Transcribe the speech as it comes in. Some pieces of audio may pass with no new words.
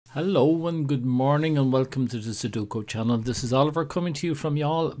Hello and good morning and welcome to the Sudoku channel. This is Oliver coming to you from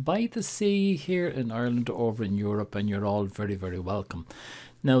y'all by the sea here in Ireland over in Europe, and you're all very welcome.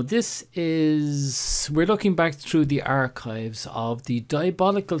 Now we're looking back through the archives of the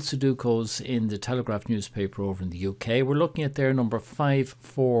Diabolical Sudokus in the Telegraph newspaper over in the UK. We're looking at their number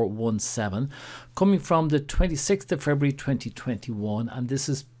 5417 coming from the 26th of February 2021, and this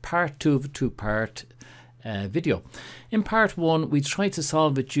is part 2 of a two-part video. In part 1 we tried to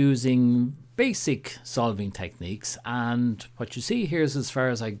solve it using basic solving techniques, and what you see here is as far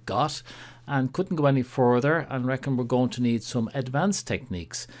as I got and couldn't go any further, and reckon we're going to need some advanced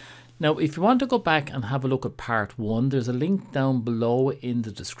techniques. Now if you want to go back and have a look at part 1, there's a link down below in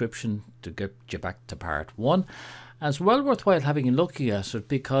the description to get you back to part 1. And it's well worthwhile having a look at it,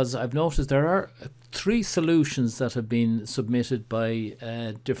 because I've noticed there are 3 solutions that have been submitted by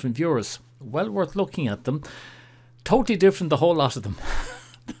different viewers. Well worth looking at them. Totally different, the whole lot of them.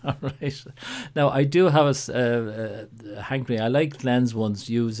 Alright. Now I do have a hankering. I like lens ones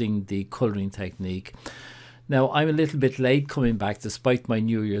using the colouring technique. Now I'm a little bit late coming back despite my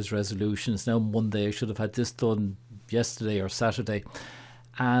New Year's resolutions. Now Monday, I should have had this done yesterday or Saturday.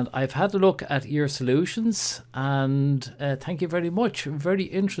 And I've had a look at your solutions, and thank you very much. Very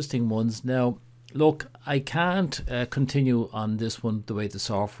interesting ones. Now look, I can't continue on this one the way the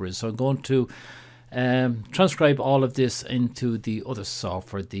software is, so I'm going to transcribe all of this into the other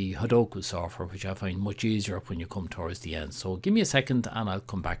software, the Sudoku software, which I find much easier when you come towards the end. So give me a second and I'll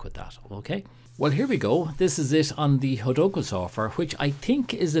come back with that. Okay, well here we go. This is it on the Sudoku software, which I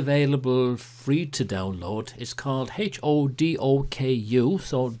think is available free to download. It's called Sudoku,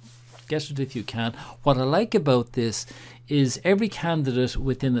 so get it if you can. What I like about this is every candidate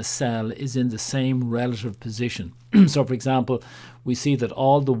within a cell is in the same relative position. So for example, we see that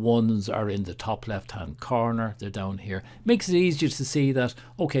all the ones are in the top left hand corner, they're down here. Makes it easier to see that,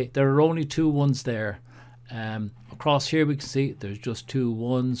 okay, there are only 2 ones there. Across here we can see there's just 2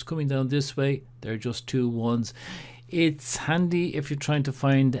 ones. Coming down this way, there are just 2 ones. It's handy if you're trying to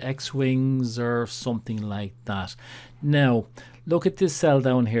find X-Wings or something like that. Now look at this cell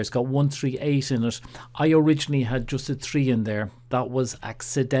down here. It's got 138 in it. I originally had just a 3 in there. That was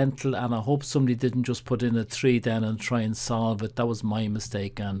accidental, and I hope somebody didn't just put in a 3 then and try and solve it. That was my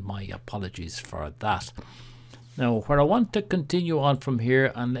mistake, and my apologies for that. Now where I want to continue on from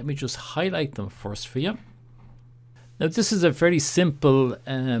here, and let me just highlight them first for you. Now this is a very simple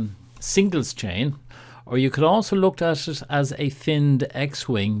singles chain, or you could also look at it as a finned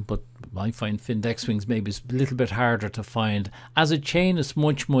X-Wing, but I find finned X-Wings maybe a little bit harder to find. As a chain, it's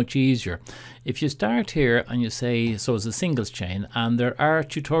much easier. If you start here and you say, so it's a singles chain, and there are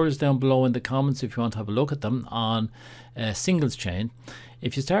tutorials down below in the comments if you want to have a look at them on singles chain.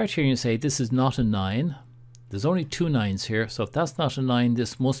 If you start here and you say, this is not a 9, there's only 2 9s here, so if that's not a 9,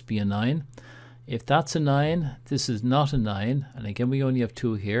 this must be a 9. If that's a 9, this is not a 9, and again we only have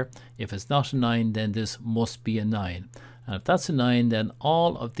 2 here. If it's not a 9, then this must be a 9. And if that's a 9, then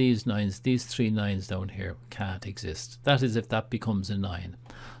all of these 9s, these 3 9s down here, can't exist. That is if that becomes a 9.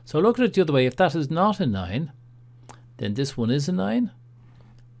 So look at it the other way. If that is not a 9, then this one is a 9,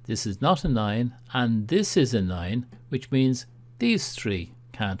 this is not a 9, and this is a 9, which means these 3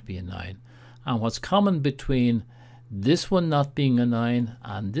 can't be a 9. And what's common between this one not being a 9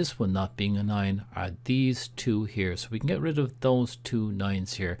 and this one not being a 9 are these 2 here. So we can get rid of those 2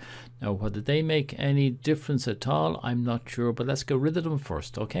 9s here. Now whether they make any difference at all, I'm not sure, but let's get rid of them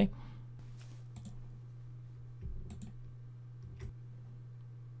first, okay?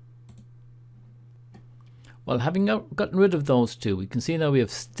 Well, having gotten rid of those 2, we can see now we've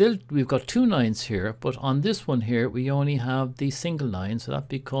got 2 9s here, but on this one here we only have the single 9, so that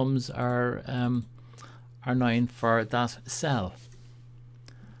becomes our 9 for that cell.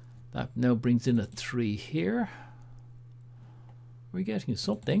 That now brings in a 3 here. We're getting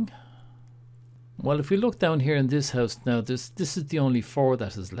something. Well, if we look down here in this house now, this is the only 4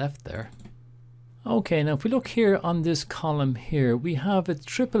 that is left there. Okay, now if we look here on this column here, we have a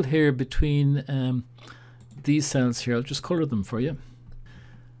triple here between these cells here. I'll just colour them for you.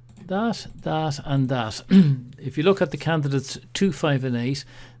 That, and that. If you look at the candidates 2, 5 and 8,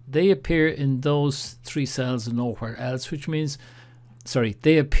 they appear in those 3 cells and nowhere else, which means, sorry,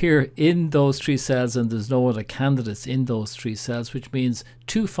 they appear in those 3 cells and there's no other candidates in those 3 cells, which means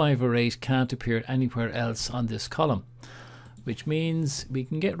 2, 5 or 8 can't appear anywhere else on this column, which means we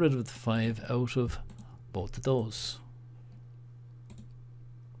can get rid of the 5 out of both of those.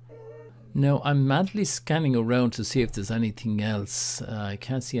 Now I'm madly scanning around to see if there's anything else. I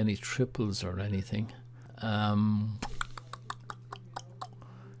can't see any triples or anything.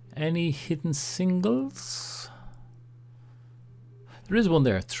 Any hidden singles? There is one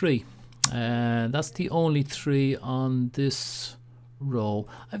there, 3. That's the only 3 on this row.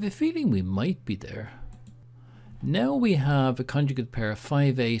 I have a feeling we might be there. Now we have a conjugate pair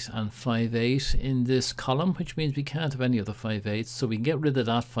 5, 8 and 5, 8 in this column, which means we can't have any of the 5, 8s, so we can get rid of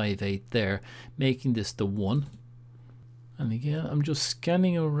that 5, 8 there, making this the 1. And again, I'm just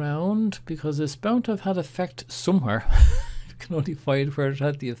scanning around because it's bound to have had effect somewhere. You can only find where it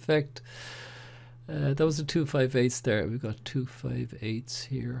had the effect. That was the 2 5 8s there. We've got 2 5 8s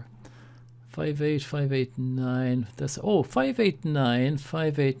here. 5 8 5 8 9. That's 5 8 9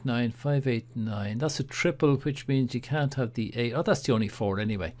 5 8 9 5 8 9. That's a triple, which means you can't have the 8. Oh, that's the only 4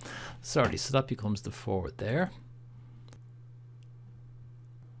 anyway. Sorry, so that becomes the 4 there.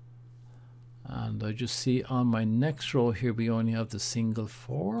 And I just see on my next row here we only have the single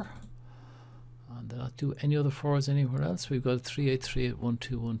 4. And did not do any other 4s anywhere else. We've got 3 8 3 8 1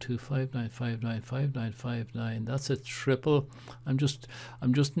 2 1 2 5 9 5 9 5 9 5 9. That's a triple. I'm just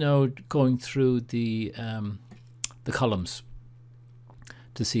now going through the columns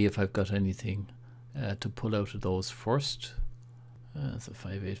to see if I've got anything to pull out of those first. So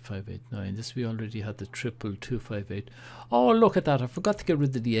 5 8 5 8 9. This we already had the triple 2 5 8. Oh, look at that! I forgot to get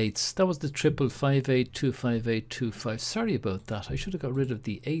rid of the 8s. That was the triple 5 8 2 5 8 2 5. Sorry about that. I should have got rid of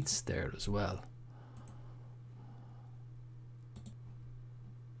the 8s there as well.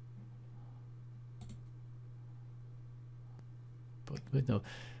 But wait, no.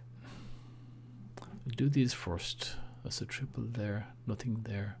 We'll do these first. That's a triple there. Nothing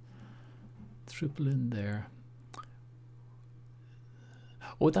there. Triple in there.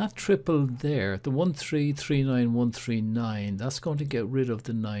 Oh, that triple there, the 1 3 3 9 1 3 9, that's going to get rid of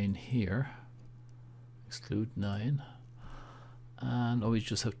the 9 here. Exclude 9. And we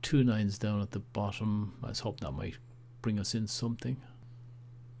just have 2 9s down at the bottom. Let's hope that might bring us in something.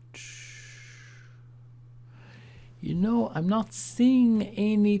 You know, I'm not seeing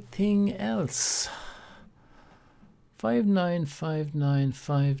anything else. 5 9 5 9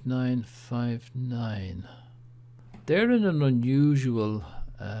 5 9 5 9. They're in an unusual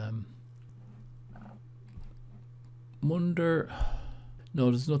wonder. No,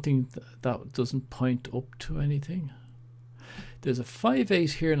 there's nothing that doesn't point up to anything. There's a 5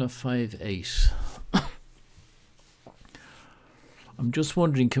 8 here and a 5 8. I'm just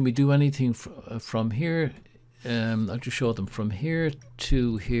wondering, can we do anything from here? I'll just show them from here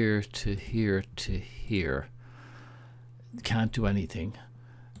to here to here to here. Can't do anything.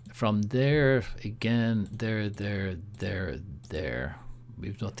 From there again, there.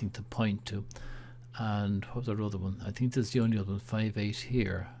 We've nothing to point to. And what was our other one? I think that's the only other one. 5 8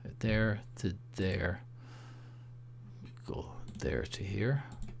 here. There to there. We go there to here.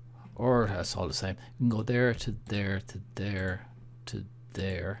 Or that's all the same. You can go there to there to there to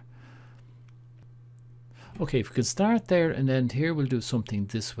there. Okay, if we can start there and end here, we'll do something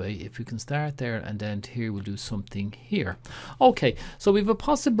this way. If we can start there and end here, we'll do something here. Okay, so we have a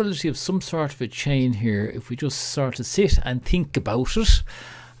possibility of some sort of a chain here if we just sort of sit and think about it.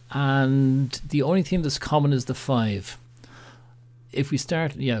 And the only thing that's common is the 5. If we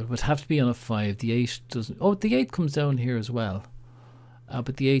start, yeah, it would have to be on a 5. The 8 doesn't. Oh, the 8 comes down here as well.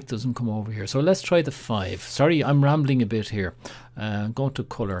 But the 8 doesn't come over here. So let's try the 5. Sorry, I'm rambling a bit here. Going to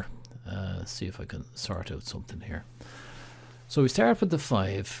color. See if I can sort out something here. So we start with the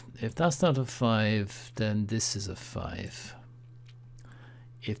 5. If that's not a 5, then this is a 5.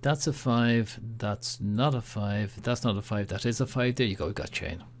 If that's a 5, that's not a 5. If that's not a 5, that is a 5. There you go, we got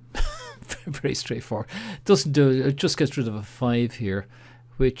chain. Very straightforward. It doesn't do it, just gets rid of a 5 here,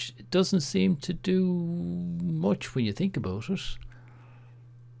 which doesn't seem to do much when you think about it.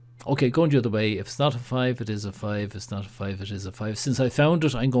 Okay, going the other way. If it's not a 5, it is a 5. If it's not a 5, it is a 5. Since I found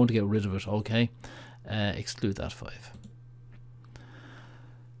it, I'm going to get rid of it. Okay, exclude that 5.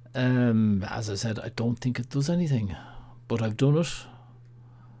 As I said, I don't think it does anything, but I've done it.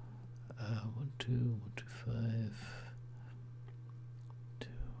 1 2 1 2 5 2.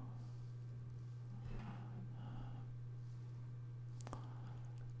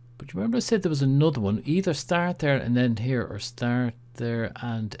 But you remember I said there was another one. Either start there and end here, or start there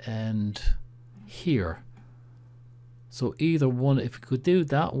and end here. So either one, if we could do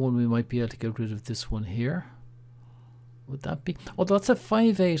that one, we might be able to get rid of this one here. Would that be? Oh, that's a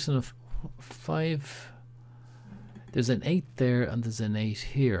 5 8 and a 5. There's an 8 there and there's an 8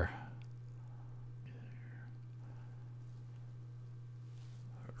 here.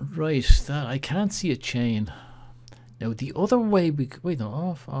 Right, that I can't see a chain. Now the other way we could, wait, no,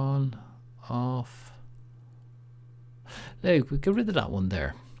 off, on, off. Now we get rid of that one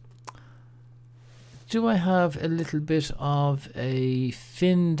there. Do I have a little bit of a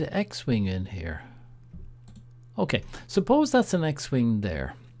finned X-Wing in here? Okay, suppose that's an X-Wing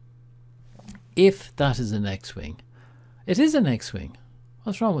there. If that is an X-Wing, it is an X-Wing.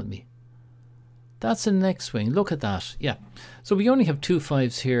 What's wrong with me? That's an X-Wing. Look at that. Yeah. So we only have 2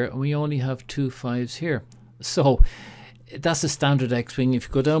 5s here, and we only have 2 5s here. So that's a standard X-Wing. If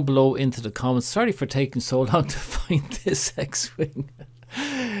you go down below into the comments, sorry for taking so long to find this X-Wing.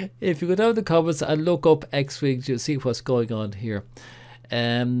 If you go down the comments and look up X-Wings, you'll see what's going on here.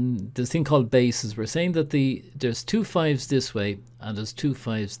 This thing called bases. We're saying that there's 2 5s this way and there's 2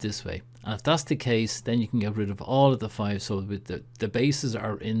 5s this way. And if that's the case, then you can get rid of all of the 5s. So with the bases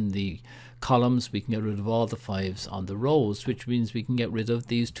are in the columns, we can get rid of all the 5s on the rows, which means we can get rid of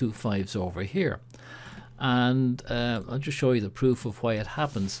these 2 5s over here. And I'll just show you the proof of why it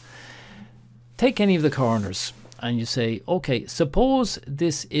happens. Take any of the corners and you say, okay, suppose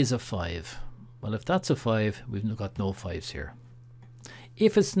this is a 5. Well, if that's a 5, we've got no 5s here.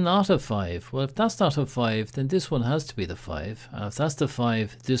 If it's not a 5, well, if that's not a 5, then this one has to be the 5. And if that's the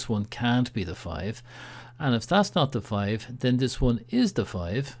 5, this one can't be the 5. And if that's not the 5, then this one is the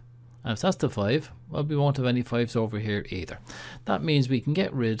 5. And if that's the 5, well, we won't have any 5s over here either. That means we can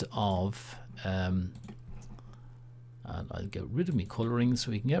get rid of, and I'll get rid of my colouring,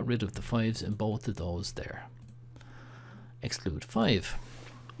 so we can get rid of the 5s in both of those there. Exclude 5.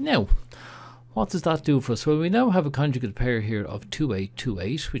 Now, what does that do for us? Well, we now have a conjugate pair here of 2 8 2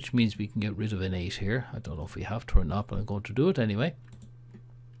 8, which means we can get rid of an 8 here. I don't know if we have to or not, but I'm going to do it anyway.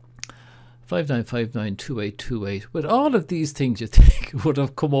 5 9 5 9 2 8 2 8. With all of these things, you think would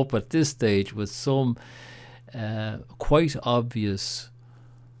have come up at this stage with some quite obvious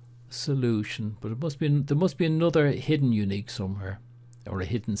solution, but there must be another hidden unique somewhere, or a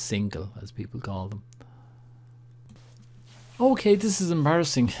hidden single, as people call them. Okay, this is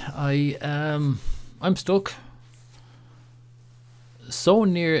embarrassing. I'm stuck so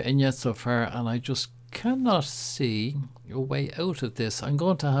near and yet so far, and I just cannot see a way out of this. I'm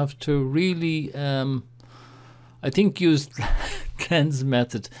going to have to really, I think, use cleanse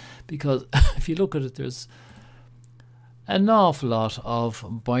method, because if you look at it, there's an awful lot of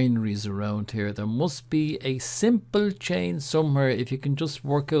binaries around here. There must be a simple chain somewhere if you can just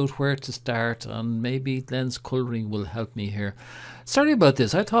work out where to start, and maybe lens colouring will help me here. Sorry about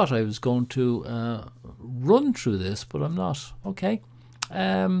this. I thought I was going to run through this, but I'm not. Okay.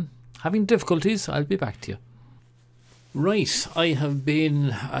 Having difficulties. I'll be back to you. Right. I've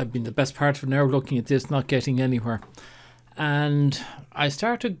been the best part of an hour looking at this, not getting anywhere. And I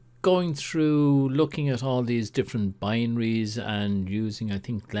started going through looking at all these different binaries and using, I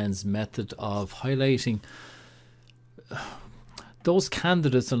think, lens method of highlighting those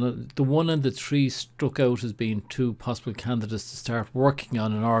candidates, and the 1 and the 3 struck out as being 2 possible candidates to start working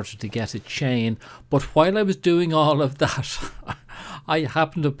on in order to get a chain. But while I was doing all of that, I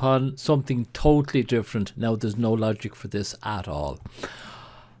happened upon something totally different. Now, there's no logic for this at all.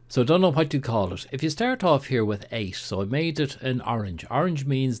 So I don't know what you call it. If you start off here with 8, so I made it an orange. Orange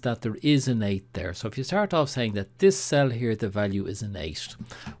means that there is an 8 there. So if you start off saying that this cell here, the value is an 8.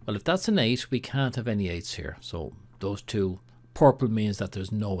 Well, if that's an 8, we can't have any 8s here. So those 2, purple means that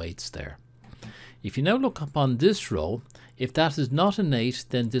there's no 8s there. If you now look upon this row, if that is not an 8,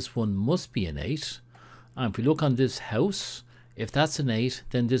 then this one must be an 8. And if we look on this house, if that's an 8,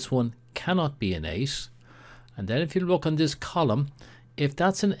 then this one cannot be an 8. And then if you look on this column, if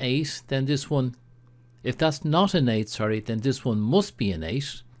that's an 8, then this one, if that's not an 8, sorry, then this one must be an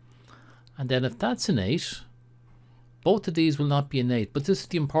 8. And then if that's an 8, both of these will not be an 8. But this is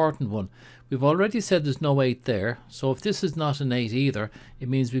the important one. We've already said there's no 8 there. So if this is not an 8 either, it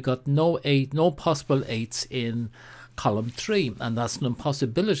means we've got no possible 8s in column 3. And that's an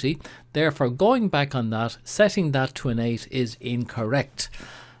impossibility. Therefore, going back on that, setting that to an 8 is incorrect.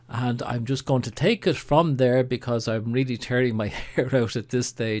 And I'm just going to take it from there because I'm really tearing my hair out at this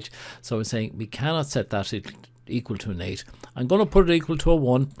stage. So I'm saying we cannot set that equal to an 8. I'm going to put it equal to a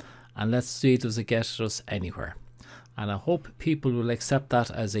 1, and let's see, does it get us anywhere? And I hope people will accept that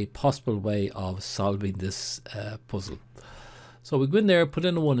as a possible way of solving this puzzle. So we go in there, put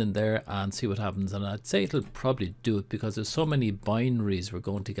in a 1 in there, and see what happens. And I'd say it'll probably do it because there's so many binaries. We're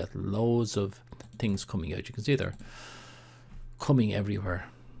going to get loads of things coming out. You can see they're coming everywhere.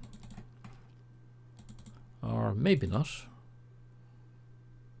 Or maybe not.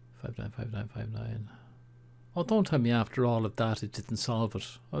 595959. Oh, don't tell me after all of that it didn't solve it.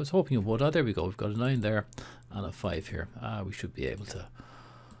 I was hoping it would. Oh, there we go. We've got a 9 there and a 5 here. We should be able to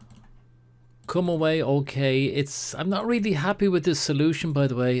come away okay. I'm not really happy with this solution, by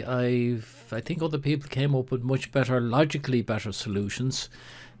the way. I think other people came up with much better, logically better solutions.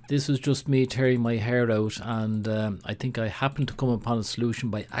 This was just me tearing my hair out, and I think I happened to come upon a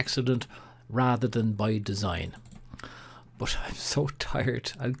solution by accident rather than by design. But I'm so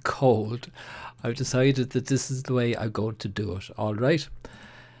tired and cold, I've decided that this is the way I'm going to do it. All right.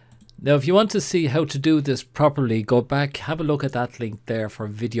 Now, if you want to see how to do this properly, go back, have a look at that link there for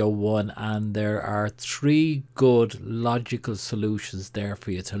video 1, and there are 3 good logical solutions there for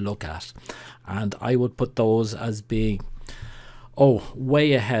you to look at. And I would put those as being,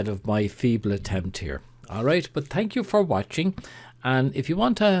 way ahead of my feeble attempt here. All right, but thank you for watching. And if you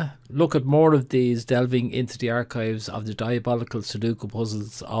want to look at more of these, delving into the archives of the diabolical Sudoku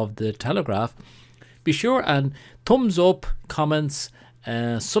puzzles of the Telegraph, be sure and thumbs up, comments,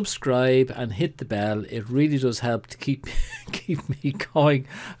 subscribe and hit the bell. It really does help to keep me going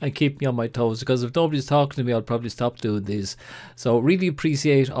and keep me on my toes, because if nobody's talking to me, I'll probably stop doing these. So really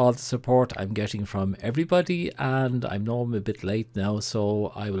appreciate all the support I'm getting from everybody, and I know I'm a bit late now,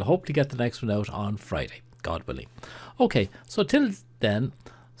 so I will hopefully get the next one out on Friday, God willing. Okay, so till then,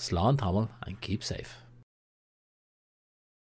 slán tamil and keep safe.